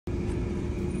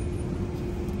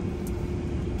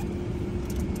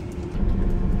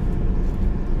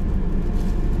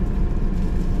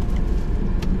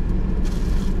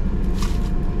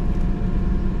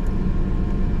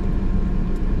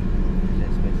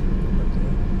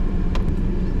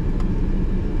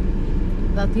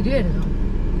අතත් හිටියට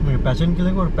මේ පැෂන්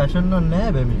කියලා කොට පැෂන් නෑ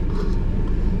බැමි.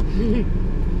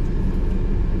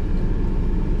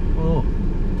 ඕ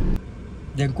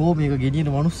දැන් කෝ මේක ගෙනියන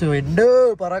මිනිස්සු වෙන්න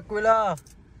පරක් වෙලා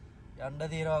යන්න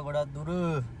තියෙනවා ගොඩක් දුර.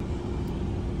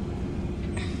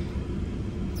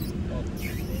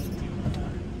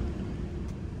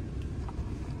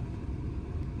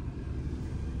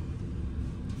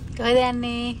 කොහෙද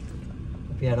යන්නේ?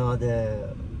 අපි යනවාද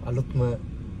අලුත්ම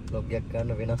vlog එකක් ගන්න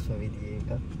වෙනස්ම විදිහේ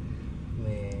එකක්.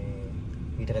 මේ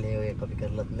ඊට කලින් ඔය එක අපි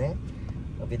කරලත් නැහැ.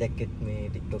 අපි දැක්කෙත් මේ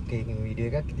TikTok එකකින්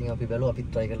වීඩියෝ එකක්. ඉතින් අපි බැලුවා අපිත්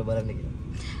try කරලා බලන්න කියලා.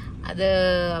 අද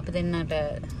අපි දෙන්නට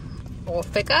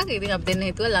ඔෆ් එකක්. ඉතින් අපි දෙන්න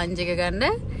හිතුවා ලන්ච් එක ගන්න.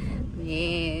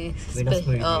 මේ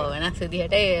වෙනස්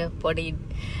විදිහට පොඩි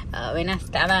වෙනස්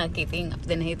තරක්. ඉතින් අපි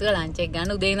දෙන්න හිතුවා ලන්ච් එක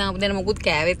ගන්න. උදේ ඉඳන් අපි දෙන්න මොකුත්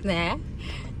කෑවෙත් නැහැ.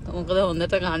 මොකද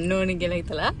හොඳට ගන්න ඕනේ කියලා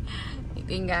හිතලා.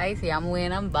 ඉතින් guys යමු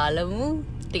එනම් බලමු.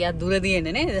 ටිකක් දුර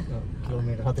දින්නේ නේද?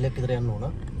 කිලෝමීටර් 40ක් විතර යන්න ඕන.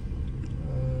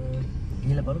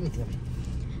 ගිහලා බලමු ඉතින් අපි.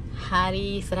 හරි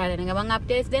ඉස්සරහට එන ගමන්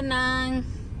අප්ඩේට්ස් දෙන්නම්.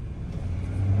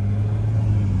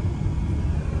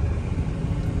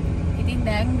 ඉතින්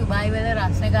දැන් දුබයි වල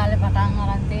රස්නේ ගාලේ පටන්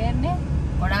අරන් තියෙන්නේ.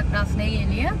 ගොඩක් රස්නේ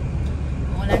එළිය.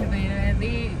 ඕලන්ට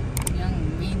පේනදී නිකන්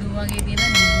වීදුරු වගේ තියෙන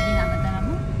නිදි හැමතැනම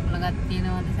උලගත්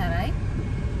තියෙනවද සරයි.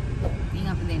 ඉතින්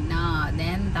අපි දෙන්න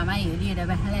දැන් තමයි එළියට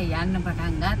බහලා යන්න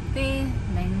පටන් ගත්තේ.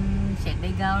 දැන් ෂෙඩ්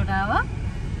එක ගාවට ආවා.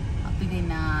 අපි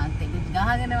දෙන්න තෙලුත්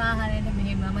ගහගෙන වාහනේට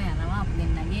මෙහෙමම යනවා. අපි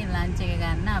දෙන්නගේ ලන්ච් එක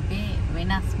ගන්න අපේ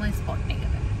වෙනස්ම ස්පොට්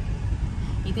එකට.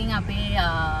 ඉතින් අපේ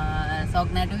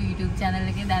සොග්නටු YouTube channel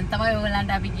එකේ දැන් තමයි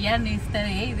ඔයගලන්ට අපි කියන්නේ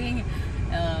විස්තරේ. ඉතින්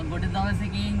ගොඩ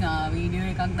දවසකින් වීඩියෝ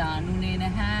එකක් දාන්න උනේ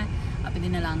නැහැ. අපි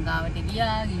දෙන්න ලංකාවට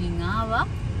ගියා. ගිහින් ආවා.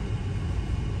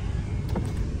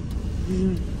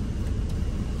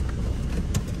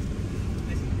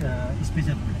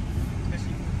 Special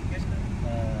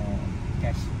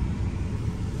cash.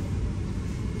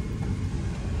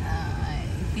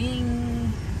 ඉතින්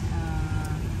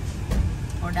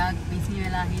ගොඩක් බිසි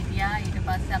වෙලා හිටියා. ඊට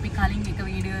පස්සේ අපි කලින් එක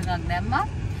වීඩියෝ එකක් දැම්මා.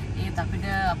 ඒත් අපිට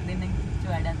අපි දෙන්න කිච්ච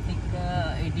වැඩත් එක්ක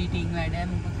එඩිටින් වැඩ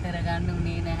මොකද කරගන්න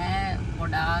උනේ නැහැ.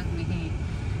 ගොඩාක් මෙහි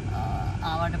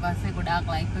ආවට පස්සේ ගොඩාක්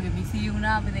ලයික් වගේ බිසි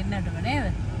වුණා අපි දෙන්නටම නේද?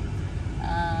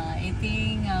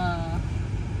 ඉතින්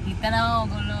හිතනවා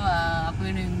ඔයගොල්ලෝ අපි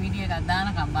වෙන වීඩියෝ එකක්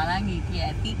දානකම් බලන් හිටියේ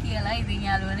ඇති කියලා. ඉතින්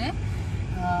යාළුවනේ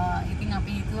ඉතින්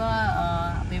අපි හිතුවා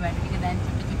අපේ වැඩ ටික දැන්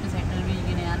චුට්ට සෙටල්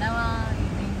වෙගෙන යනවා.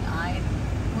 ඉතින් ආයෙත්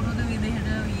පුරුදු විදිහට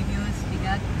වීඩියෝස්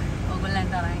ටිකක්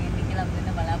ඔයගොල්ලන්ට අරන් එන්න කියලා අපි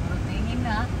දෙන්න බලාපොරොත්තු වෙමින්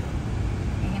ඉන්නවා.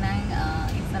 එහෙනම්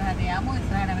ඉස්සරහට යමු.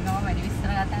 ඉස්සරහට යනකම වැඩි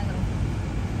විස්තර කතා කරමු.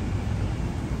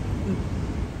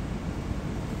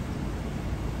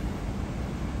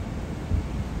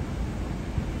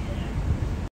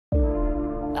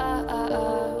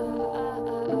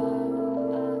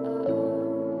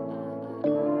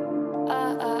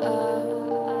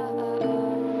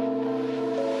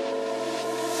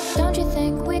 Don't you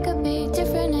think we could be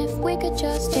different if we could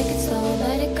just take it slow,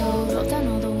 let it go, roll down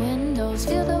all the windows,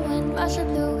 feel the wind, rush the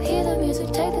blue, hear the music,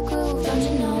 take the groove. Don't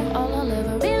you know all I'll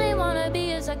ever really wanna be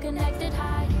is a connected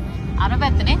high. අර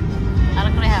පැත්තනේ අර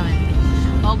ක්‍රෑවෙන්නේ.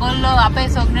 ඔයගොල්ලෝ අපේ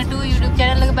සොග්නටු YouTube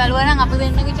channel එක බලුවා නම් අපි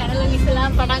දෙන්නගේ channel එක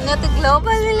ඉස්සලාම පටන් ගත්ත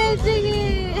global village එකේ.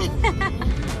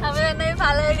 අපි දෙන්නගේ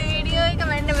පළවෙනි වීඩියෝ එක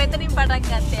මෙන්න මෙතනින් පටන්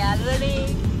ගත්තේ යාළුවනේ.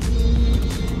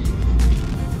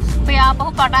 අපි ආපහු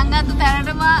පටන් ගත්ත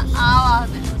තැනටම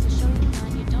ආවාද?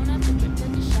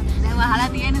 දැන් වහලා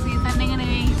තියෙන සීසන් එක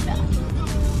නෙවෙයි හින්දා.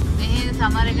 මේ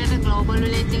සමර් එකට global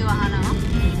village එක වහනවා.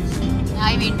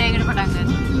 ආයි වින්ටර් එකට පටන්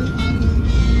ගන්නවා.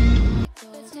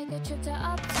 Let's take a trip to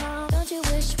uptown. Don't you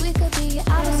wish we could be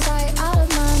out of sight, out of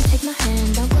mind? Take my hand,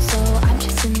 don't go slow. I'm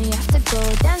chasing the afterglow.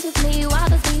 Dance with me while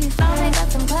the thief finally got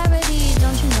some clarity.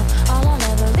 Don't you know all I'll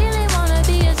ever really wanna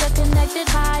be is a connected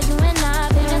high. You and I,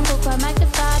 pinnacle quite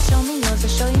magnified. Show me yours,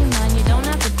 I'll show you mine. You don't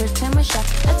have to pretend we're shy.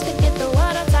 Let's forget the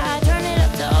world outside, turn it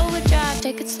up to overdrive.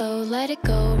 Take it slow, let it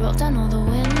go, roll down all the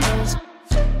windows.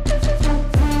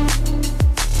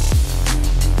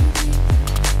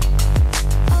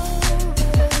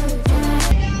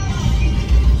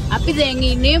 අපි දැන්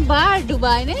ඉන්නේ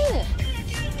දුබයි නේද?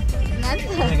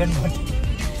 නැත්නම්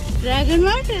dragon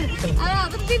මාට්. අර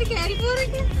අතට තියෙන කැරිපෝර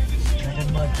එක. Dragon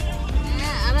මාට්.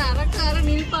 අර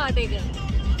නිල් පාට එක.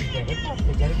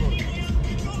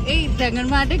 ඒ ඩ්‍රැගන්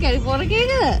මාට් කැරිපෝර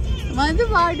එකද? මන්ද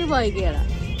දුබයි කියලා.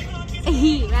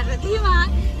 වැරදි මා.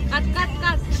 කට්.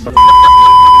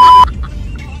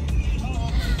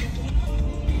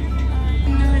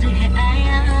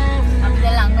 අපි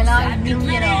දැන් ලං වෙලා ඉන්නේ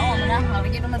කියනවා. මොනවා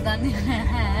හරියටම දන්නේ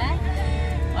නැහැ.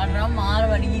 වරම මාල්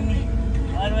වඩින්නේ.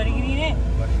 මාල් වඩින්නේ නේ.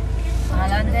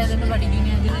 ආලන්ද හැදෙන්න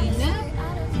වඩින්නේ ඇදලා ඉන්නේ.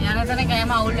 යනතන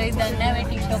කෑම අවුල් වෙයිද දන්නේ නැහැ මේ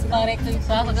TikTok කාරෙක්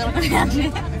විශ්වාස කරගෙන යන්නේ.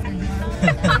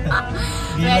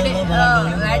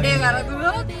 වැඩේ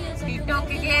කරදුනොත් TikTok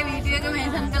එකේ වීඩියෝ එක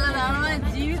මෙන්ෂන් කරලා දානවා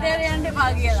ජීවිතේට යන්න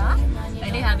එපා කියලා.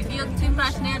 වැඩේ හරි ගියොත් ඉතින්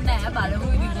ප්‍රශ්නයක් නැහැ. බලමු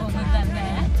ඉතින් කොහොමද දන්නේ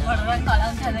නැහැ. වඩරන්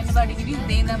කලන්ත හැදෙන්න බඩ කිවි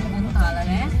උදේ ඉඳන් මොකද කාලා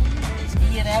නැහැ.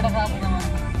 ඊයේ රැයට කාපු ගමන්.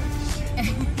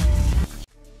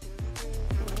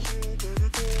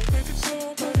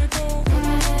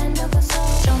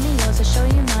 Show me yours, I'll show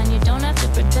you mine. You don't have to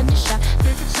pretend to shy.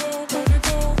 Take it slow,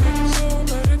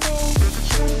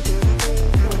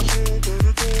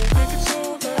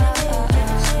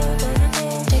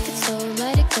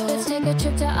 let it go. Let's take a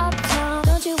trip to uptown.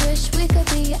 Don't you wish we could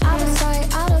be out of sight,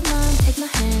 out of mind? Take my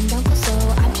hand, don't go slow.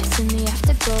 I'm just in the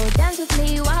afterglow. Dance with me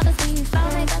while the things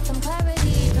finally got some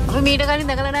clarity. අපි මීට කලින්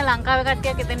දැකලා නැහැ ලංකාවේ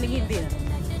කට්ටියක් එතෙන් ගිහින් තියෙනවා.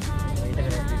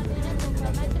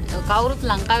 කවුරුත්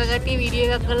ලංකාවේ කට්ටිය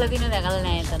වීඩියෝ එකක් කරලා තියෙන දැකලා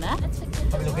නැහැ එතන.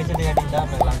 අපි ලොකේෂන් එකට දාන්න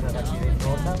ලංකාවට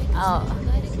ඔව්.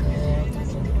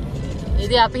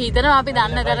 ඉතින් අපි හිතනවා අපි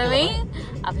දන්න තරමින්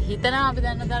අපි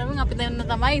දන්න තරමින් අපි දෙන්න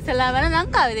තමයි ඉස්සලා වෙන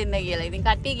ලංකාවේ දෙන්න කියලා. ඉතින්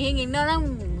කට්ටිය ගිහින් ඉන්නවා නම්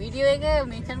වීඩියෝ එක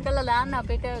මෙන්ෂන් කරලා දාන්න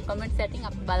අපිට කමෙන්ට් සෙටින්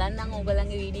අපි බලන්නම්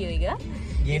ඕගොල්ලන්ගේ වීඩියෝ එක.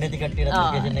 ගියේ නැති කට්ටියට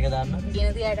ලොකේෂන් එක දාන්න. ගියේ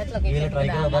නැති අයටත් ලොකේෂන් එක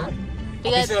දාන්න.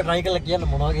 ටිකක් ඉස්සෙල්ලා try කරලා කියන්න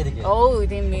මොනවා වගේද කියලා. ඔව්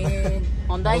ඉතින් මේ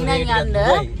හොඳයි නම් යන්න.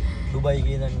 දුබයි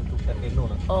ගියේ දැන් ටුක්ටක් එන්න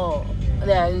ඕන. ඔව්.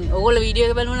 දැන් ඕගොල්ලෝ වීඩියෝ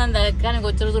එක බලමු නම් දැක්කනේ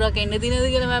කොච්චර දුරක් එන්න දිනද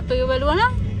කියලා මැප් එක බලුවා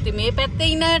නම්. ඉතින් මේ පැත්තේ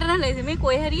ඉන්න අයට නම් ලේසි මේ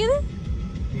කොයි හරියද?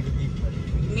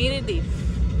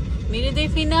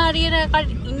 මිරිදීප් ඉන්න හරියට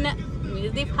ඉන්න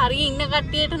මිරිදීප් හරිය ඉන්න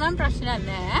කට්ටියට නම් ප්‍රශ්නයක්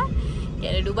නැහැ.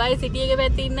 يعني ඩුබයි සිටි එකේ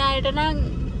පැත්තේ ඉන්න අයට නම්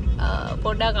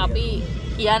පොඩ්ඩක් අපි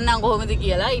කියන්නම් කොහොමද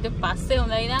කියලා. ඊට පස්සේ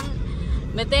හොඳයි නම්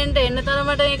මෙතෙන්ට එන්න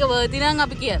තරමට මේක වර්ති නම්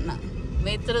අපි කියන්නම්.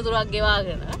 මෙතර දුරක්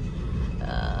ගෙවාගෙන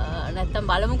නැත්තම්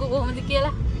බලමුකෝ කොහොමද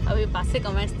කියලා. අපි පස්සේ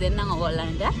කමෙන්ට්ස් දෙන්නම්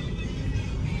ඔයගොල්ලන්ට.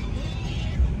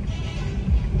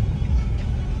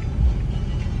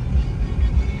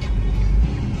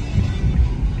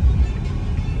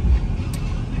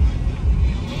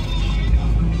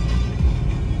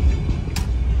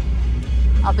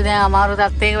 අපි දැන් අමාරු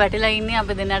තත්ත්වයක වැටිලා ඉන්නේ.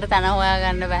 අපි දෙන්නට තන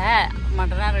හොයාගන්න බෑ.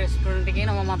 මට නම් රෙස්ටුරන්ට් එකේ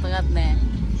නම මතකත් නෑ.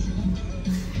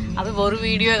 අපි බොරු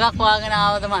වීඩියෝ එකක් හොයාගෙන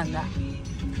ආවද මන්දා.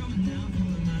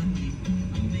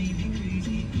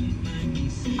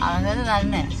 ආවද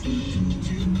දන්නේ.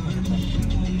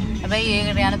 හැබැයි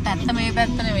ඒකට යන පැත්ත මේ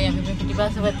පැත්ත නෙවෙයි. අපි මේ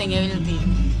පිටිපස්ස පැත්තෙන් ඇවිල්ලා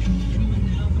තියෙන්නේ.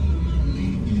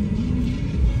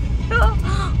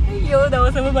 අයියෝ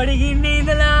දවසම බඩගින්නේ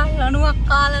ඉඳලා ලණුවක්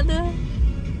කාලාද?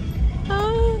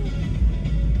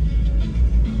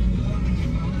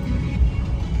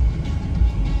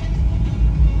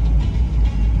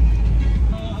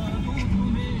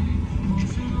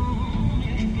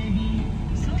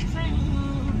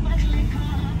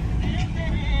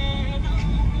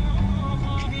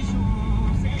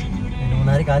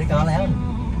 මොනාරි කාරි කාලා යන්න.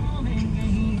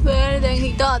 බෑ දැන්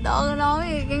හිත අදාගෙන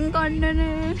ආවේ එකෙන්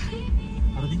කන්නනේ.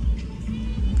 හරිද?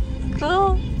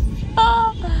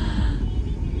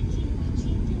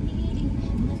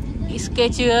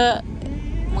 ස්කෙචුව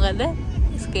මොකද?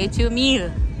 ස්කෙචුව මීල්.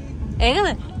 ඒකද?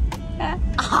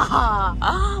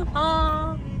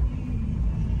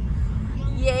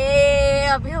 යේ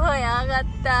අපි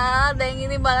හොයාගත්තා. දැන්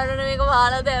ඉතින් බලන්න මේක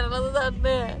වහලා දැරනද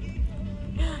දන්නේ.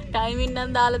 ටයිමින් නම්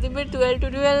දාලා තිබ්බේ 12 to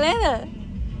 12 නේද?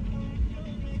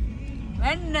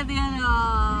 වෙන්න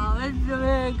තියනවා. වෙන්න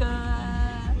මේක.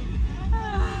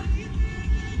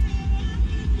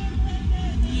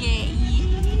 යේ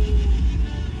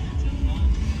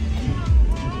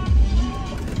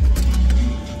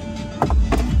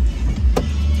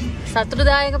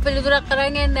සතුටුදායක පිළිතුරක්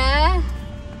කරන්නේ නැහැ.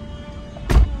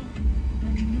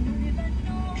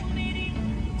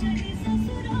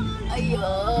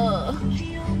 අයියෝ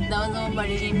දවසම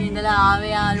බඩගින්න ඉඳලා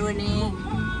ආවේ යාළුවනේ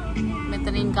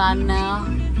මෙතනින් ගන්න.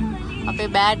 අපේ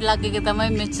බෑඩ් ලක් එක තමයි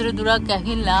මෙච්චර දුරක්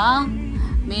ඇහිලා.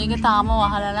 මේක තාම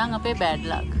වහලා නම් අපේ bad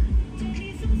luck.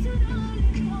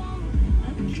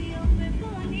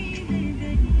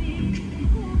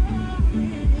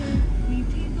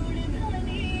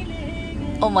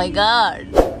 Oh my god.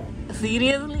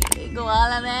 Seriously? ඒක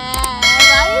වහලා නෑ.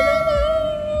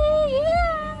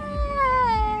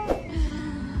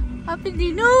 අපි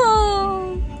දිනු.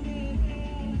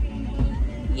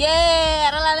 යේ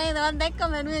අරලානේ මම දැක්ක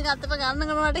මෙනු එක අතට ගන්න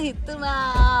කරනකොට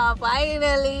හිතුණා.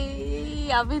 Finally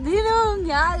අපි දිනු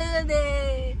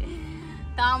යාළුවනේ.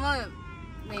 තාම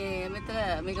මේ මෙතන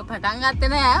මේක පටන්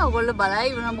ගත්තේ නෑ. ඔයගොල්ලෝ බලයි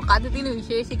මොකද්ද තියෙන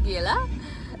විශේෂ කියලා.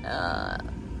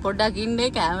 පොඩ්ඩක් ඉන්නේ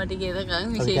කැම ටික එතකන්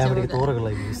විශේෂ කැමරේ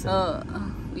තෝරගලා ඉන්නේ. ඔව්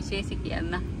විශේෂ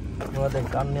කියන්න. මොකද දැන්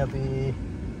කන්නේ අපි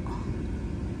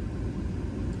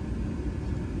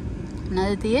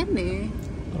නැද තියෙන්නේ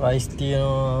රයිස්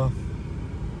තියෙනවා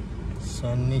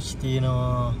සන්විච්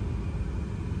තියෙනවා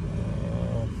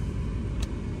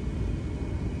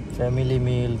ෆැමිලි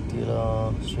මීල් තියෙනවා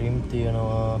ශ්‍රීම්ප්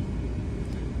තියෙනවා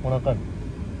මොනකද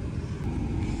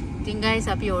ඉතින් guys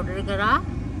අපි ඕඩර් කරා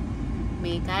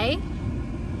මේකයි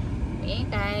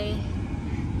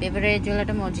බෙවරේජ්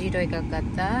වලට මොජිටෝ එකක්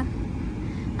ගත්තා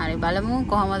හරි බලමු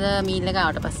කොහමද මීල් එක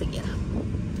ආවට පස්සේ කියලා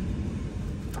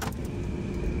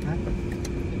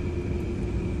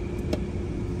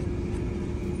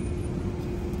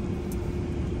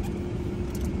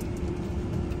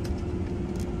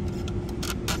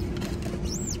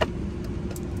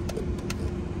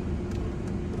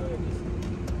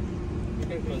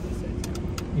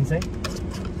inside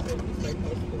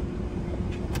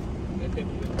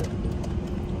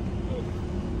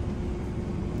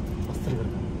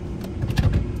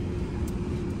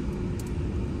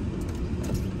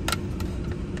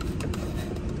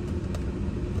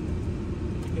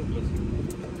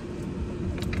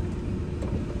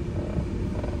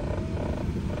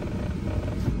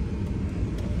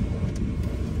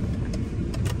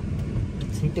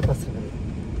सीटे पास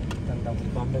तंदा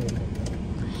पांडे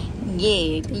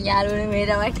ගේ යාළුවනේ මේ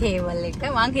තමයි ටේබල් එක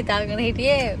මං හිතාගෙන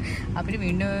හිටියේ අපිට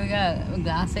වින්ඩෝ එක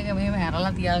ග්ලාස් එක මෙහෙම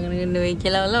හැරලා තියාගෙන ඉන්න වෙයි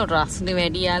කියලා වල රස්නේ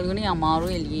වැඩි යාළුවනේ අමාරු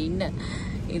එළියේ ඉන්න.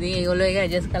 ඉතින් ඒගොල්ලෝ ඒක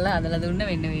ඇඩ්ජස්ට් කරලා හදලා දුන්න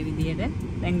වෙන්න මේ විදිහට.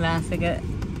 දැන් ග්ලාස් එක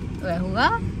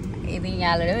වැහුවා. ඉතින්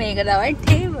යාළුවනේ මේක තමයි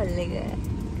ටේබල් එක.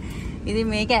 ඉතින්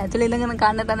මේක ඇතුලේ ඉඳගෙන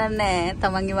කන්න තනක් නැහැ.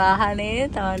 තමන්ගේ වාහනේ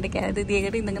තමන්ට කැමති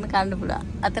දෙයකට ඉඳගෙන කන්න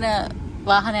පුළුවන්. අතන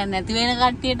වාහනයක් නැති වෙන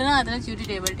කට්ටියට නම් අතන චූටි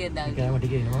ටේබල් ටිකක් දාගන්න. කැම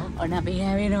ටික එනවා. ඔන්න අපි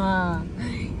හැවෙනවා.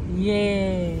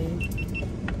 යේ.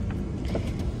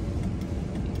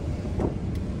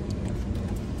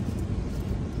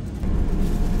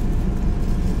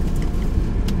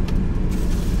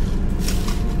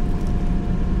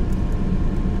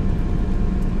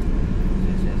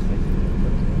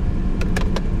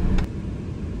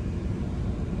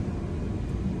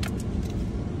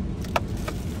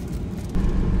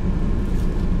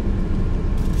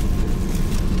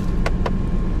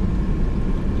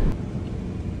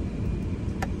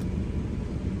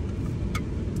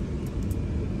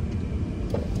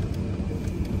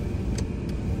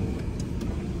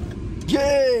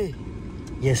 Yay!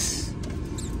 Yes.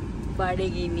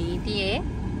 බඩගිනි නීතියේ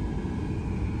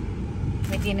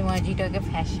මේ තියෙන මොජිටෝ එක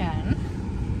ෆැෂන්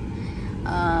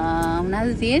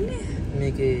මොනවද තියෙන්නේ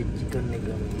මේකේ චිකන් එක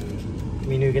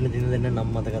මෙනු එක දෙන්න නම්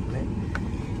මතකත් නැහැ.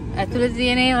 ඇතුලේ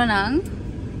තියෙන ඒවා නම්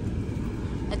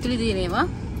ඇතුලේ තියෙන ඒවා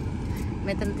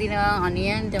මෙතන තියෙනවා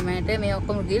අනියන් ටොමැටෝ මේ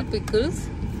ඔක්කොම ග්‍රිල් පිකල්ස්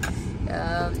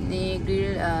මේ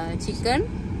ග්‍රිල් චිකන්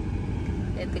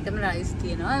ඒකම රයිස්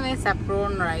තියෙනවා මේ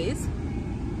සැෆ්‍රෝන් රයිස්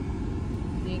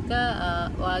මේක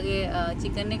වාගේ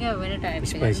චිකන් එක වෙන ටයිප්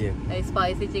එකක්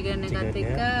ස්පයිසි චිකන් එකත්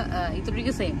එක්ක ඉතුරු ටික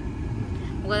සේම්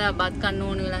මොකද බත් කන්න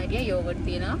ඕන වෙලා හිටියා යෝගට්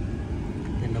තියෙනවා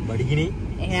එන්න බඩගිනි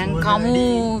එහෙනම් කමු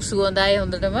සුවඳයි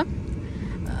හොඳටම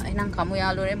එහෙනම් කමු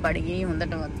යාළුවනේ බඩගිනි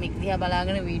හොඳටම මේක දිහා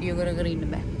බලාගෙන වීඩියෝ කර කර ඉන්න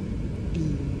බෑ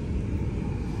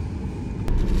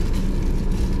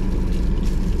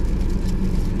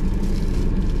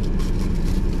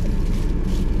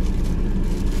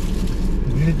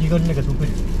चिकन ने कसू फिर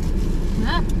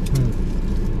हां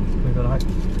मैं तो हां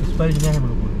स्पाइस नहीं है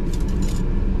बिल्कुल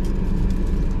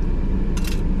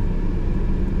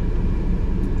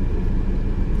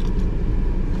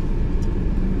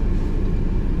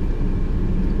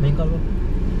मैं कर लो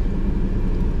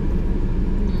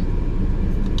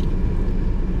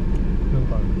मैं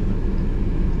कर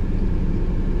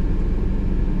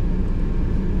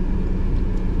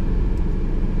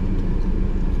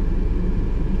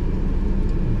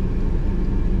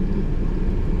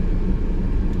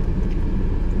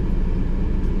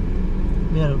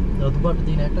රතු පාට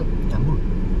තියෙන ඇට යඹුල්.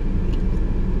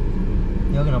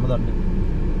 යාගේ නම දන්නේ.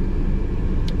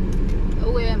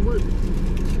 ඔව් ඒ යඹුල්.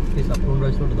 ඒ සප්‍රෝන්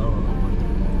රයිස් වලට දානවා.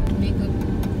 මේක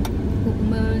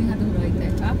කුකුම්බර් හදන රයිස්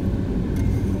එකක්.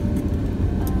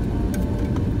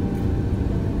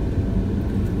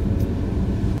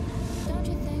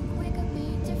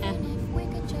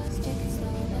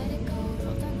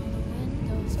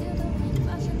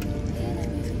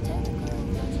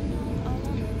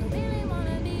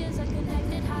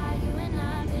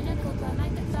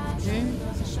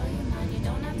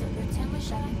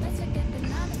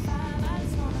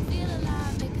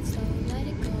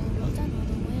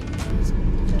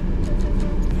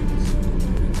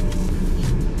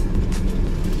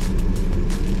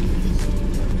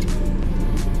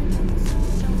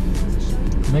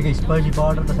 මේක ස්පයිසි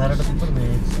පාවඩරට සැරට තිබ්බොත්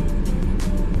මේ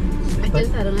ඇත්තට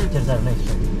සරණ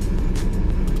ඉස්සරහ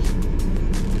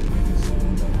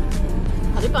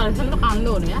පරිස්සමට කන්න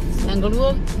ඕනේ. ඇඟලුව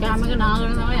කැම එක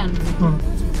නාගෙන තමයි යන්නේ.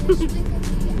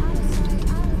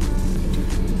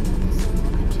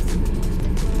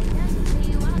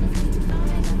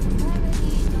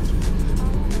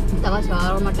 තව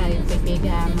ශාවරමට එකේ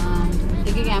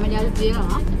කෑම ජාති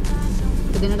තියෙනවා.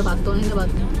 දෙන්නට බත් ඕන හින්දා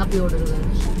බත් අපි ඕඩර් කරා.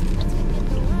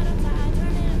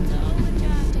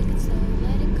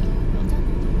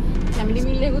 ෆැමිලි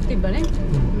මීල් එකකුත් තිබ්බනේ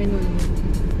මෙනු එකේ.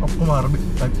 ඔක්කොම අරබික්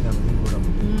ටයිප් එකක් තිබුණා.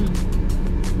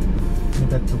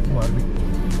 මේකත් ඔක්කොම අරබික්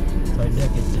සයිඩ්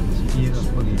එකක් සිටි එකක්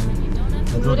වගේ.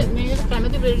 මේක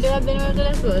කැමති බ්‍රෙඩ් එකක් දෙනවා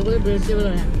කියලා කිව්වා. ඒකේ බ්‍රෙඩ් එක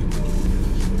නෑ.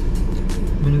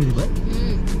 මෙනු එකේ තිබ්බා.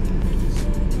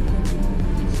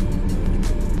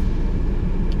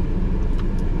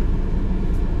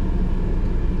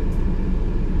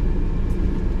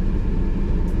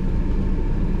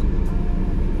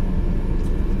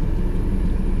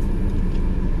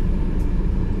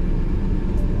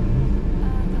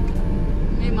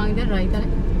 right there.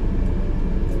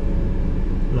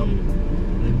 Long.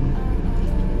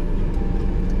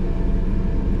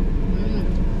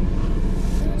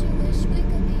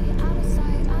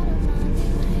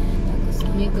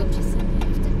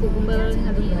 Cucumber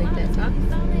has a right there.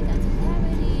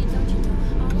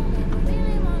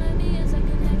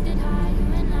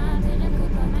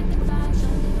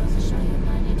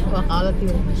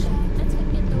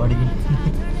 Body.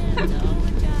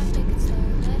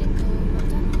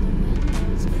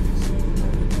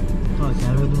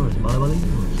 කෑම දුන්නොත් බල බල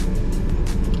ඉන්නවා.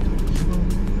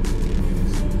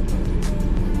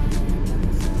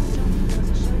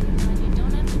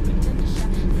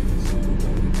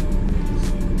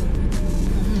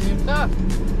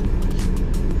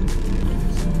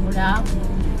 Gula,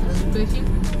 spacing.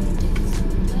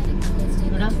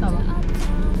 Gula sawa.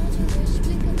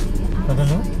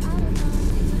 Patano?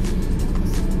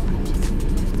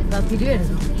 Rapi dia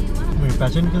tu. मैं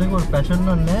पैशन के लिए कोई पैशन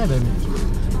ना नहीं है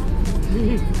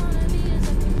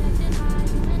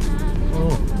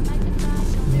ओह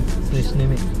मैं फ्रेशने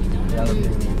में यार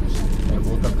मैं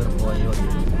बहुत अगर हुआ ये वाली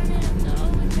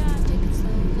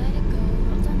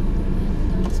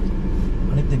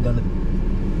अनेक दिन गाने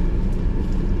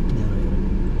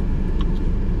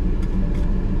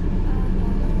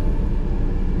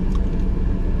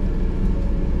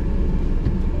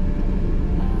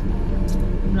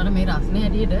उन्होंने मेरे रास्ते में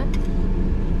हटी है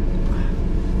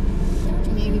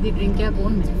मैं भी ड्रिंक क्या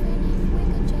कौन में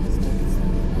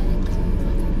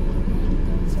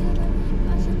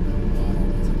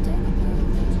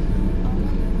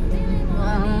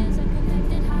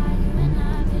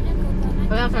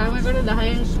क्या काम है करे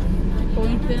 10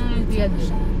 पॉइंट दिया दे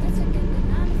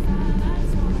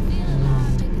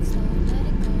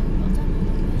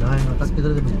नहीं तक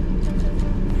किधर से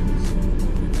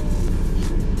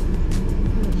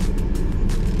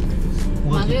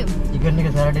चिकन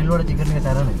के सारा डिल वाला चिकन के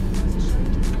सारा नहीं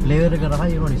फ्लेवर का रहा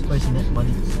ये वाला स्पाइसी है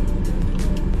माली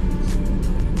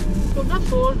तो ना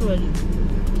कोल्ड वाली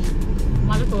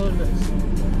माले कोल्ड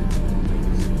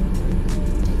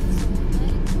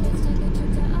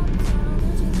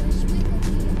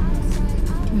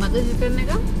मदद करने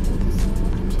का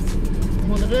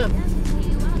मुद्दे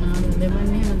लेमन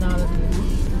नहीं है दाल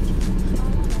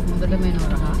मुद्दे में न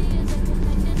रहा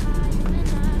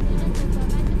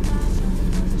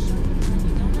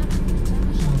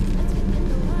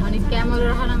කැමර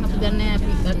රහ නම් අපි දන්නේ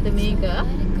අපි ගත්ත මේක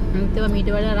අනිත්ව මීට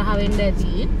වඩා රහ වෙන්න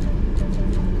ඇති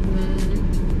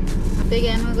අපේ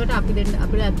ගෑනුවකට අපි දෙන්න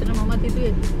අපිට ඇත්තට මමත්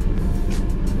හිතුවේ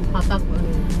හතක්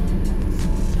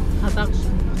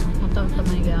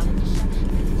තමයි ගියා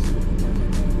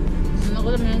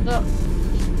මොකද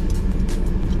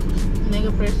මේක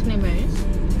ෆ්‍රෙෂ් නෙමෙයි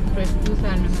ෆ්‍රෙෂ් ජූස්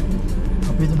නෙමෙයි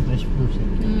අපි දුන්න ෆ්‍රෙෂ් ජූස්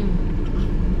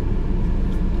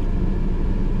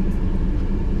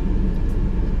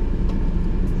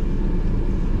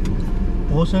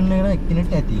पोर्शन ने ना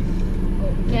किनेट आती है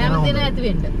क्या मतलब ना आती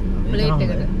है प्लेट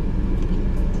का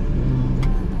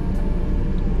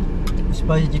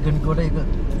स्पाइसी चिकन को एक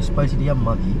स्पाइसी दिया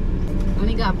मादी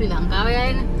उन्हीं का अपनी लंका आया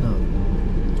है ना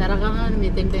सारा काम ना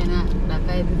मीटिंग पे ना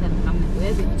लंका है तो सारा काम नहीं हुआ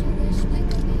है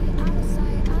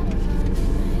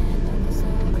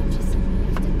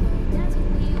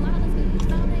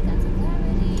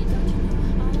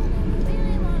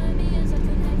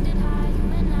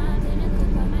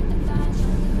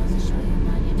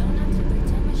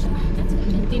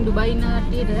दुबई ना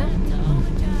आती है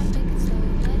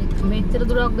मेचर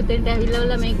दुराक बितेंट है हिला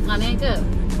वाला मैं खाने का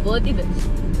बहुत ही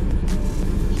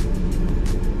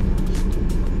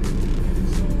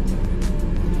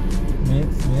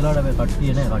मेरा डबे कट्टी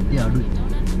है ना कट्टी आडू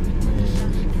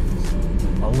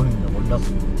आओ नहीं ना बोलता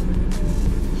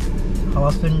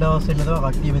හවස් වෙන්න තමයි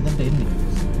කට්ටිය මෙතනට එන්නේ.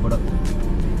 ගොඩක්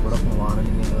වාහන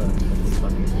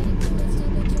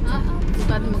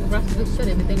මොකද මම ප්‍රශ්න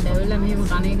දුස්සරේ මෙතෙන් ඇවිල්ලා මෙහෙම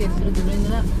කණේක ඉස්සර දුර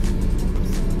ඉඳලා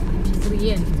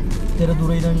කියන්නේ. තෙර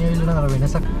දුර ඉඳන් ඇවිල්ලා අර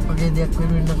වෙනසක් වගේ දෙයක්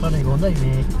වෙන්න කන එක හොඳයි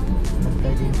මේ.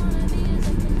 නැත්නම්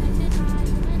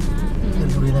තෙර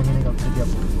දුර ඉඳන් එන එකක්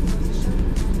ටිකක්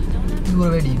දුර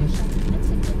වැඩි නේ.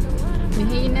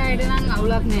 මෙහි ඉන්න අයට නම්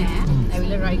අවුලක් නෑ.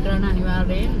 ඇවිල්ලා ට්‍රයි කරන්න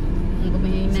අනිවාර්යෙන්. මොකද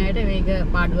මෙහි ඉන්න අයට මේක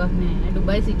පාඩුවක් නෑ.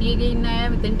 ඩුබයි සිටි එකේ ඉන්න අය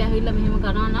මෙතෙන්ට ඇවිල්ලා මෙහෙම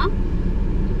කරනවා නම්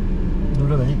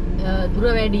දුර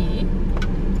වැඩි.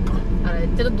 අර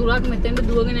එච්චර දුරක් මෙතෙන්ට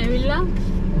දුවගෙන ඇවිල්ලා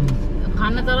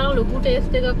කන්න තරම් ලොකු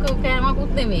ටේස්ට් එකක්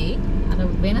කෑමකුත් නෙමෙයි. අර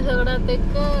වෙනසකටත්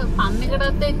එක්ක පන්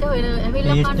එකටත් එක්ක වෙන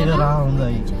ඇවිල්ලා කන්න ටේස්ට් එක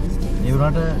හොඳයි. ඒ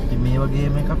වුණාට මේ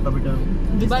වගේම එකක් අපිට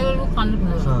ඩුබයි වල කන්න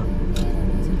පුළුවන්.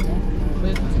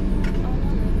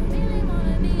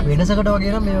 වෙනසකට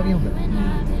වගේ නම් මේ වගේ හොඳයි.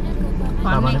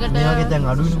 පන් එකට මේ වගේ දැන්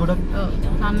අඩු වෙන ගොඩක්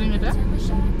පන් එකට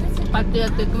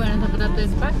පත්තියත් එක්ක වෙනසකටත්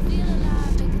එක්ක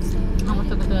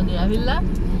අමතක කරලා ඇවිල්ලා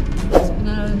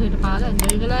ඉතින් පාලා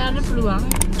එන්ජොයි කරලා යන්න පුළුවන්.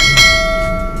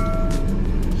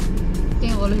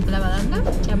 ඉතින් ඔයාලා හිතලා බලන්න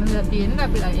කැමතිලා තියෙන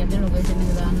අපි යන්න ලොකේෂන්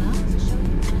එක දාන්න.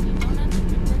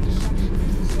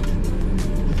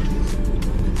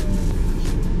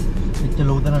 ඉතින්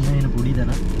ලෝතර නෙවෙයි පොඩි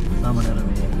දන සාමාන්‍යර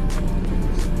මේ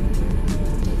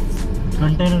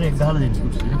කන්ටේනර් එක ගහලා දෙන්න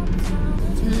පුළුවන්.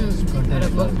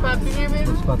 කන්ටේනර් බොක්ස් පාපිනේ මේ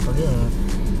බොක්ස් පාක් වගේ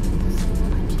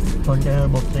කන්ටේනර්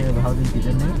බොක්ස් එක ගහලා දෙන්න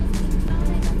කිචන් එක.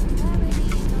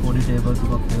 පොඩි ටේබල් එකක්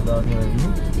දාගෙන වැඩි.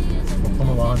 ඔක්කොම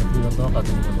වාහන පිළිවෙල තමයි කතා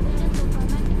කරන්නේ.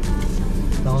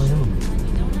 තාම නෙමෙයි.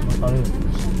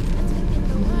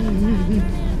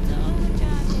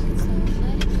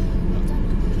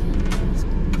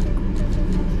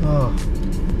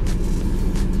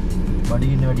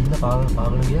 බඩගින්න වැඩින්න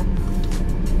පාගන ගියා.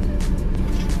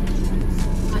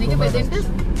 අනික මෙතෙන්ට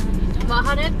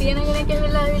වාහනයක් තියෙන කෙනෙක්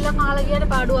ඇවිල්ලා කාලා ගියට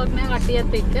පාඩුවක් නැහැ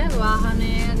කට්ටියත් එක්ක.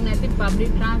 වාහනයක් නැති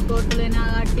පබ්ලික් ට්‍රාන්ස්පෝර්ට් වල එන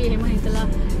කට්ටිය එහෙම හිතලා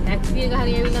ටැක්සි එක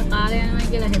හරි ඇවිල්ලා කාලා යනවා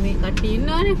කියලා හැම කට්ටිය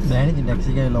ඉන්නවනේ. බෑනේ ඉතින් ටැක්සි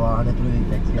එකේ වාහන ඇතුලේ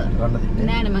ටැක්සි එක ගන්න දෙන්නේ.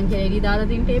 නෑ නේ මං කියලා එලි දාලා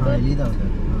තින් ටේබල්. එලි දාලා.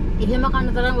 එහෙම කන්න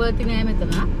තරම් වර්ති නෑ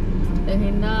මෙතන.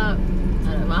 එහෙනම්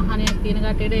අර වාහනයක් තියෙන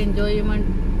කට්ටියට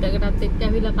එන්ජොයිමන්ට් එකටත් එක්ක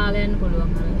ඇවිල්ලා කාලා යන්න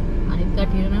පුළුවන්. අනිත්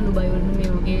කට්ටියට නම් ඩුබයි වල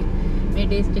මේ වගේ මේ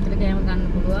ටේස්ට් එකට කෑම ගන්න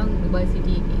පුළුවන් ඩුබයි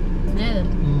සිටි එකේ. නේද?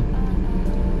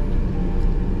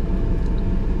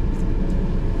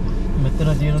 මෙතන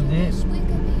තියෙන දේ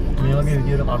මේ වගේ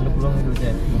විදියට කන්න පුළුවන් එක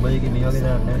විතරයි. ඩුබයි එකේ මේ වගේ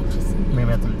දෙයක් නැහැ. මේ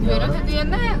ඇතුළේ තියනවා. වෙනස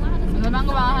තියෙන්නේ මම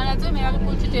වාහන ඇතුලේ මේ වගේ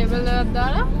පුංචි ටේබල් එකක්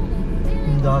දාලා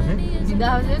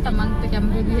නිදාසේ තමන්ට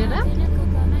කැමති විදියට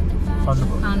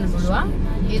කන්න පුළුවන්.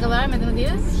 ඒක තමයි මෙතන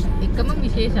තියෙන එකම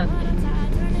විශේෂත්වය.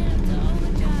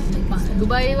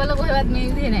 ඩුබයි වල කොහෙවත් මේ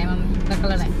විදිහේ නෑ මම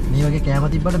දැකලා නෑ. මේ වගේ කැම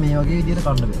තිබ්බට මේ වගේ විදියට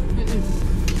කන්න බෑ.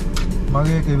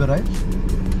 මගේ එක ඉවරයි.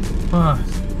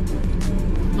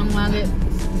 මම වාගේ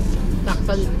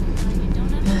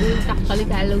තක්කලි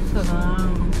කැල්ල උස්සනවා.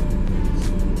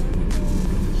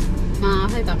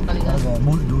 ආහේ තක්කලි ගා.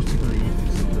 මුල් ජූස් එක දෙයි.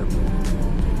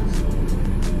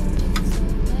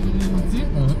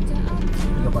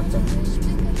 ඒක පච්චම්.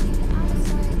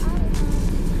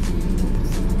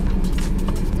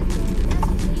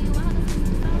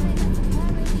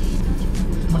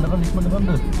 මම බඳ.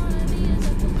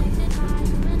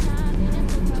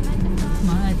 මම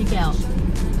ඇති කෑව.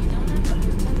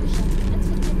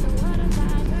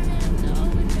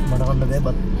 මට කන්න බෑ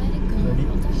බත් වැඩි.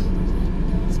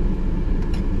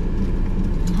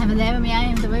 හැමදාම මෙයා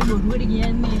එහෙම තමයි බොරුවට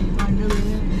කියන්නේ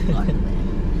අඬුවේ.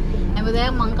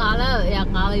 හැමදාම මං කාලා එයා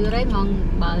කාලා ඉවරයි මං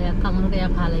බාලයක් කනකොට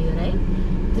එයා කාලා ඉවරයි.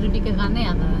 ඉතුරු ටික කන්නේ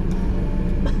එයා කරා.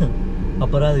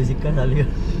 අපරාධ විසික්ක සල්ලි.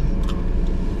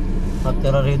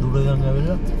 අත්තරේ දුර ගන්න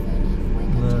ඇවිල්ලා.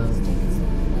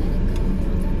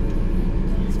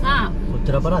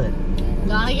 කොච්චර අපරාධද?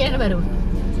 ගාන කියන්න බැරුව.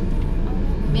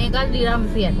 මේකත් දිරාම්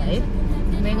 100යි.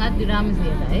 මේකත් දිරාම්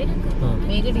 100යි.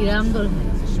 මේක දිරාම් 12යි.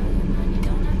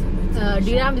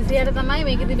 දිරාම් 100ට තමයි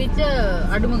මේකේ තිබිච්ච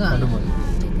අඩුම ගාන.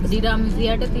 දිරාම්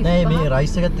 100ට තිබ්බා. නෑ මේ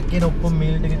රයිස් එකත් එක්කන ඔක්කොම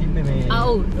මීල් ටික තිබ්බේ මේ.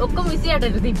 ඔව් ඔක්කොම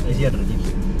 28ට තිබ්බේ. 28ට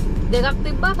තිබ්බේ. දෙකක්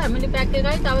තිබ්බා ෆැමිලි පැක්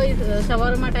එකයි තව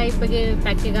ෂවර්මා ටයිප් එකේ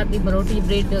පැක් එකක් තිබ්බා රොටි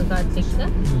බ්‍රෙඩ් එකත් එක්ක.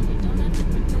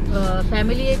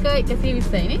 ෆැමිලි එක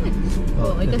 120යි නේ.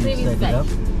 ඔව් 120යි.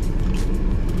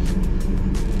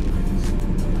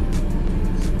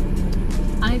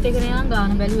 අනිත් එක නේනම්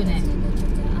ගාන බැලුවේ නෑ.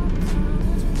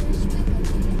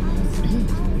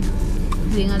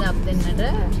 ඉතින් අද අප් දෙන්නට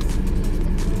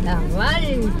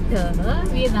දවල්ට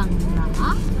වියදම්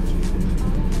වුණා.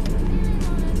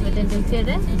 මෙතෙන්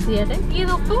 100ට කීයද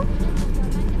ඔක්කොම?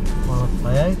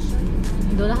 6යි.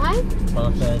 12යි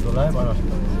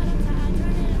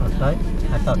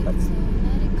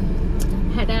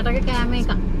 68ක කෑම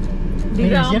එක.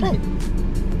 දිගා.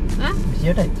 ඈ?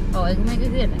 28යි. ඔව් ඒක මේක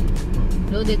 28යි.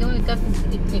 ලෝ දෙකම එකක්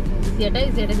 28යි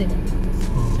 22යි.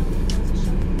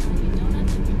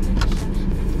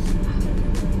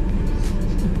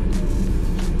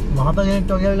 මහතා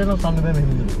කෙනෙක්ට වගේ වෙලන කන්න බෑ මෙහෙම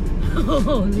ඉඳලා.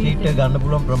 සීට් එක ගන්න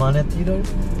පුළුවන් ප්‍රමාණයක් තියෙනවා.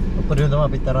 උඩරින් තමයි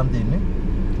අපිත් තරම් දෙන්නේ.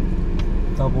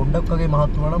 තව පොඩ්ඩක් වගේ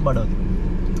මහත් වුණා නම් බඩවද.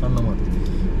 කන්න මත.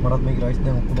 මරත් මේක රයිස්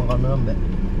දැන් ඔක්කොම කන්න නම් බෑ.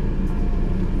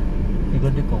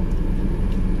 ඒකට කොහොම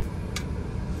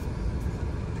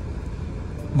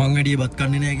මං වැඩි බත්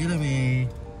කන්නේ නැහැ කියලා මේ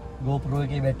GoPro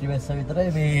එකේ බැටරි වැස්ස විතරයි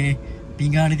මේ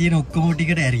පිඟානේ තියෙන ඔක්කොම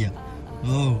ටිකට ඇරියා.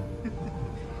 ඕ.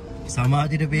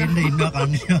 සමාජෙට පේන්න ඉන්නවා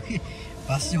කන්නේ වගේ.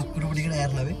 පස්සේ ඔක්කොම ටිකට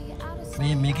ඇරලා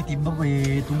මේ මේකේ තිබ්බ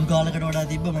මේ 3 කාලකට වඩා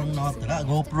තිබ්බ මම නවත්තලා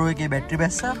GoPro එකේ බැටරි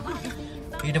බැස්සා.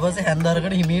 ඊට පස්සේ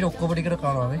හැන්දාරකට හිමීට ඔක්කොම ටිකට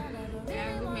කනවා මේ.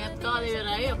 මෙයත් කාලේ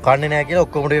ඉවරයි. කන්නේ නැහැ කියලා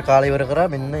ඔක්කොම ටික කාලේ ඉවර කරා.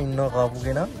 මෙන්න ඉන්නවා කාපු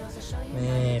කෙනා.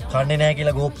 මේ කන්නේ නැහැ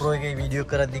කියලා GoPro එකේ වීඩියෝ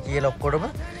කරද්දි කියලා ඔක්කොටම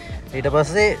ඊට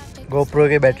පස්සේ GoPro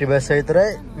එකේ බැටරි බැස්ස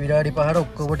විතරයි විනාඩි 5කට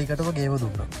ඔක්කොම ටිකටම ගේම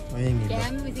දුන්නා. මේ ඉන්න.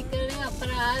 කෑම විසිකරනේ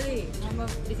අපරාධේ. මම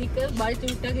විසිකර බල්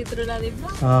චුට්ටක් ඉතුරුලා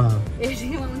තිබ්බා. ඒ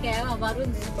ටික මම කෑම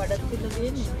අමාරුවෙන් බඩත් පිට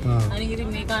දෙන්නේ. අනික ඉතින්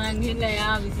මේ කනන් ගිහලා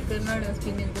එයා විසිකරනකොට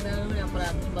ස්පින් එක දානවා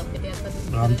අපරාධ බක්කටයක්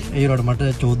අත. ඒ වලට මට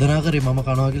චෝදනා කරේ මම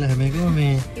කනවා කියලා හැම එකම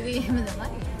මේ ඉතින් එහෙම තමයි.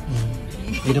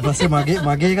 ඊට පස්සේ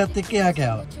මගේ එකත් එක්ක එයා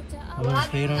කෑවා.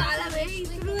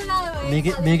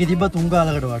 මේකේ තිබ්බ 3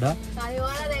 කාලකට වඩා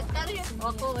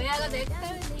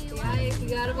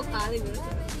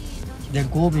දැන්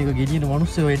කෝ මේක ගෙනියන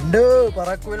මිනිස්සු වෙන්න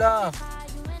පරක්කු වෙලා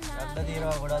යන්න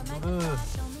තියනවා ගොඩක් දුර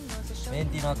මේන්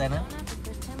තියනවා තැන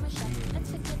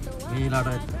මේලාට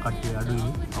කට්ටිය අඩුයි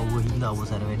අවුව හින්දා අවුව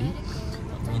සැර වැඩි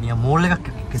මේ නිය මෝල් එකක්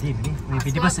තියෙන්නේ මේ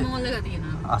පිටිපස්සේ මෝල් එක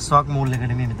තියෙනවා අස්වාක් මෝල් එක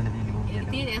නෙමෙයි මෙතන තියෙන්නේ මෝල් එක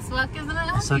තියෙන්නේ අස්වාක් කියලා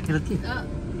අස්වාක් කියලා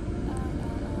තියෙන්නේ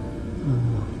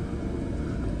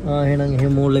එහෙනම්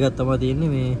එහෙම මෝල් එකක් තමයි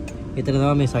තියෙන්නේ මේ එතන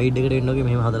තමයි මේ සයිඩ් එකට එන්න වගේ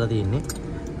මෙහෙම හදලා තියෙන්නේ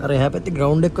අර එහා පැත්තේ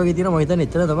ග්‍රවුන්ඩ් එක වගේ තියෙනවා මම හිතන්නේ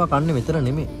එතන තමයි කන්නේ මෙතන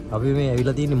නෙමෙයි අපි මේ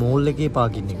ඇවිල්ලා තියෙන්නේ මෝල් එකේ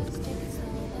පාකින් එකට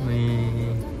මේ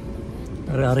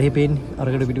අර එහෙ පේන්නේ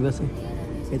අරකට පිටිපස්සේ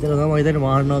එතන තමයි මම හිතන්නේ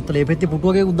මාන්නවත්තල මේ පැත්තේ පුටු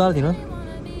වගේ උදාලා තියෙනවා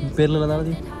පෙරලලා දාලා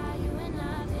තියෙන්නේ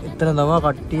එතන තමයි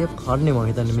කට්ටිය කන්නේ මම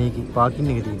හිතන්නේ මේකේ පාකින්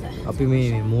එක තියෙන්නේ අපි මේ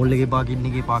මෝල් එකේ පාකින්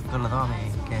එකේ පාක් කරලා තමයි මේ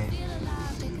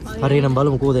කෑවේ හරියනම්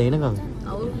බලමු කොහොද එනකන්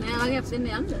අවුරු නෑ වගේ අපිට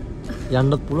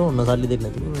යන්නත් පුළුවන් ඔන්න සල්ලි දෙන්න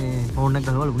නැතුව මේ ෆෝන් එක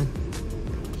ගහවලු නේ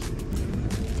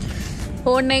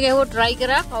ෆෝන් එකේ හො try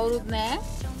කරා කවුරුත් නෑ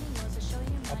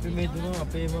අපි මේ දුන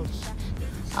අපේම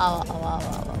ආවා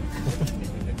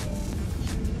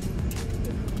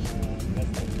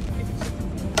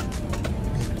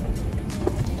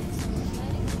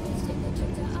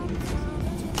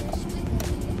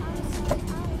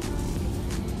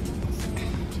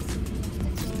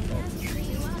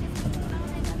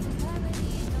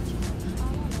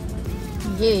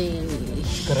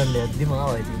කරන්න යද්දිම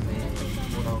ආවා ඉතින් මේ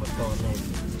මොනවද කවන්නේ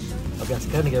අපි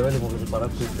අස්කරන ගෙවලේ මොකද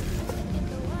බරක් වෙච්ච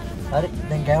හරි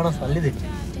දැන් කෑවන සල්ලි දෙන්න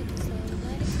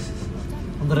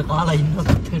හොඳට කාලා ඉන්නවත්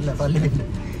දෙන්න සල්ලි දෙන්න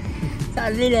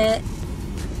සල්ලි නෑ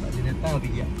සල්ලි නැත්නම් අපි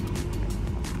ගියා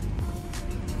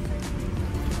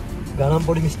ගණන්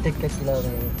පොඩි මිස්ටේක් එකක් කියලා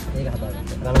මේක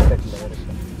හදාගත්තා ගණන් පැටලලා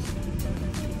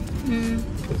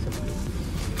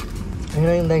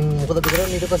එහෙනම් දැන් මොකද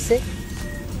කරන්නේ ඊට පස්සේ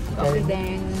අපි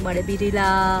දැන් බඩ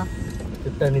පිරීලා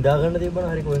චුට්ට නිදා ගන්න තිබ්බන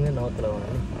හරි කොහෙන්ද නවත්තලා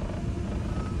වුණානේ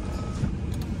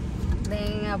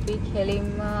දැන් අපි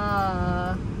කෙලින්ම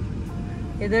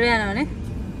ගෙදර යනවානේ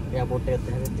එයාපෝට් එකත්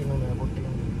හැදෙන්න තියෙනවා එයාපෝට්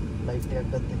එකෙන් ෆ්ලයිට් එකක්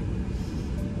ගත්තා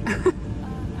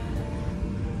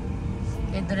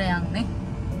ගෙදර යන්නේ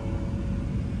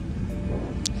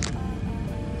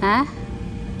ඈ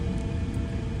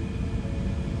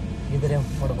ගෙදර යමු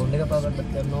මට ෆෝන් එක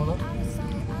පාගන්නත් යන්න ඕන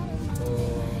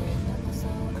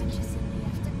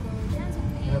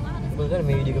මොකද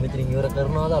මේ වීඩියෝ එක මෙතනින් ඉවර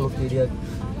කරනවාද අලුත් වීඩියෝ එකක්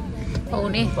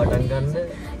ඔව්නේ පටන් ගන්න නෑ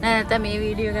නැත්නම් මේ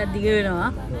වීඩියෝ එකක් දිග වෙනවා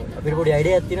අපිට පොඩි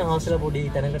අයිඩියාවක් තියෙනවා හවසලා පොඩි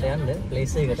තැනකට යන්න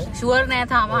ප්ලේස් එකකට ෂුවර් නෑ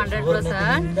තාම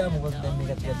 100% මොකද දැන්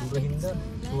මේක ටික දුර හින්දා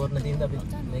ෂුවර් නැති හින්දා අපි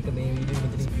මේක මේ වීඩියෝ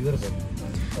මෙතනින් ඉවර කරමු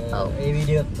ඒ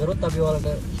වීඩියෝ එක කරොත් අපි ඔයාලට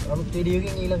අලුත් වීඩියෝ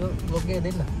එකකින් ඊළඟ vlog එක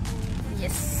දෙන්න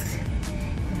yes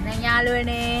දැන්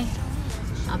යාළුවනේ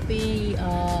අපි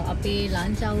අපේ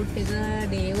ලන්ච් අවුට් එක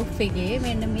ඩේ ඔෆ් එකේ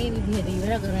මෙන්න මේ විදිහට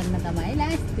ඉවර කරන්න තමයි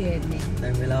ලෑස්ති වෙන්නේ.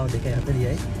 දැන් වෙලාව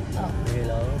 2:40යි. ඔව්. මේ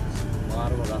වෙලාව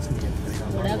මාර්ම රස්නිය.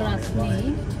 ගොඩක්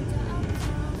රස්නේ.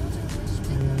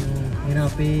 එහෙනම්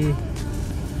අපි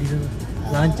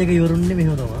ලන්ච් එක ඉවරුන්නේ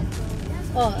මෙහෙම තමයි.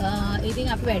 ඉතින්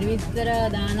අපි වැඩි විස්තර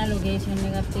දාන ලොකේෂන්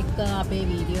එකත් එක්ක අපේ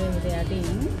වීඩියෝ එකට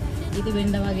යටින් ඉතින්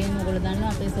වෙනද වගේම ඔයගොල්ලෝ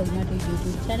දන්නවා අපේ සොල්මට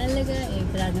YouTube channel එක ඒ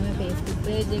විතරක් නෙමෙයි Facebook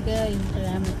page එක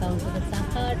Instagram account එක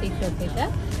සහ TikTok එක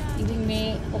ඉතින් මේ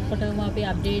ඔක්කොටම අපි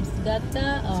අප්ඩේට්ස්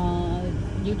ගත්තා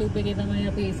YouTube එකේ තමයි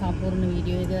අපි සම්පූර්ණ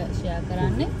වීඩියෝ එක ෂෙයා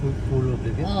කරන්නේ full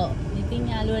එක ඉතින්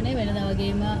යාළුවනේ වෙනද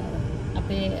වගේම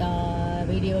අපේ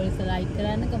වීඩියෝ එක ලයික්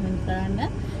කරන්න කමෙන්ට් කරන්න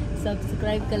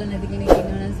subscribe කරලා නැති කෙනෙක්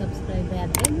ඉන්නවා නම් subscribe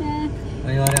එකක් දෙන්න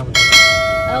අනිවාර්යයෙන්ම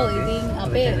ඉතින්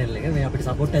අපේ channel එක මේ අපිට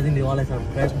support එකකින් ඔයාලා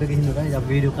subscribe එකකින් හින්දා තමයි අපි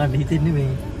වීඩියෝ ගන්න හිතෙන්නේ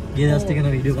මේ ගිය දවස් ටිකන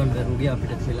වීඩියෝ ගන්න කරුගේ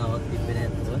අපිට වෙලාවක් තිබ්බේ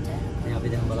නැහැ මේ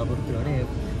අපි දැන් බලාපොරොත්තු වෙනනේ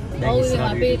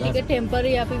අපි ටික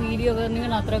ටෙම්පරරි අපි වීඩියෝ කරන එක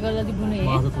නතර කරලා තිබුණේ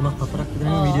මාස 3ක් 4ක් විතර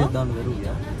මේ වීඩියෝ දාන්න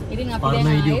කරුවා ඉතින් අපි පරණ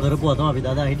වීඩියෝ කරපුවා තමයි අපි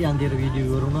දාදා හිටියේ අන්තිමට වීඩියෝ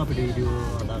ඉවරුණා අපිට වීඩියෝ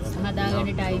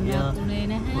හදාගන්න ටයිම් එකක් උනේ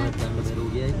නැහැ මම ගන්න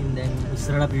බැරුවා ඉතින් දැන්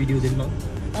ඉස්සරහට අපි වීඩියෝ දෙන්නම්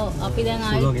අපි දැන්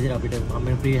ආයි සුලෝන් ගෙදර අපිට මම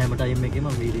ෆ්‍රී හැම ටයිම් එකේම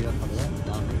වීඩියෝ එකක් හදලා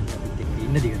දාන්න අපිත් එක්ක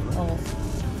ඉන්න දිගටම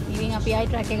ඉතින් අපි ආයි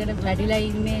ට්‍රැක් එකට වැඩිලා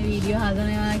ඉන්නේ වීඩියෝ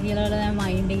හදනවා කියලා දැන්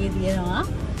මයින්ඩ් එකේ තියෙනවා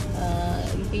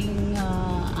ඉතින්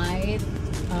ආයෙත්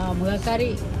මොකක් හරි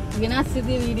වෙනස්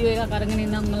විදිහේ වීඩියෝ එකක් අරගෙන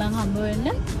ඉන්නම් ඔයාලන් හම්බ වෙන්න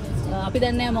අපි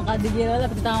දන්නේ නැහැ මොකද්ද කියලා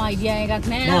අපිට තාම අයිඩියා එකක්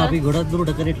නැහැ නෑ අපි ගොඩක්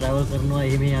දුරට කරේ ට්‍රැවල් කරනවා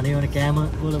එහෙම යන්නේ කෑම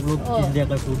වල බ්ලොග් කිසි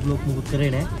දෙයක් ෆුඩ් බ්ලොග් මුකුත්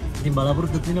කරේ නෑ ඉතින්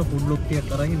බලාපොරොත්තු වෙන ෆුඩ් බ්ලොග්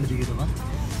ටිකක් අරන් ඉන්න දිගටම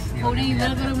ඕනේ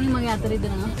ඉවර කරමුනේ මගේ අතර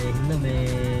ඉදනවා ඒ හින්දා මේ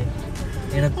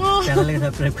එන channel එක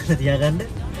subscribe කරලා තියාගන්න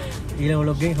ඊළඟ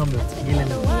vlog එකෙන් හම්බෙමු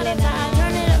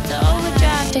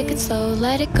Take it slow,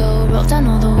 let it go, roll down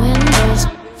all the windows.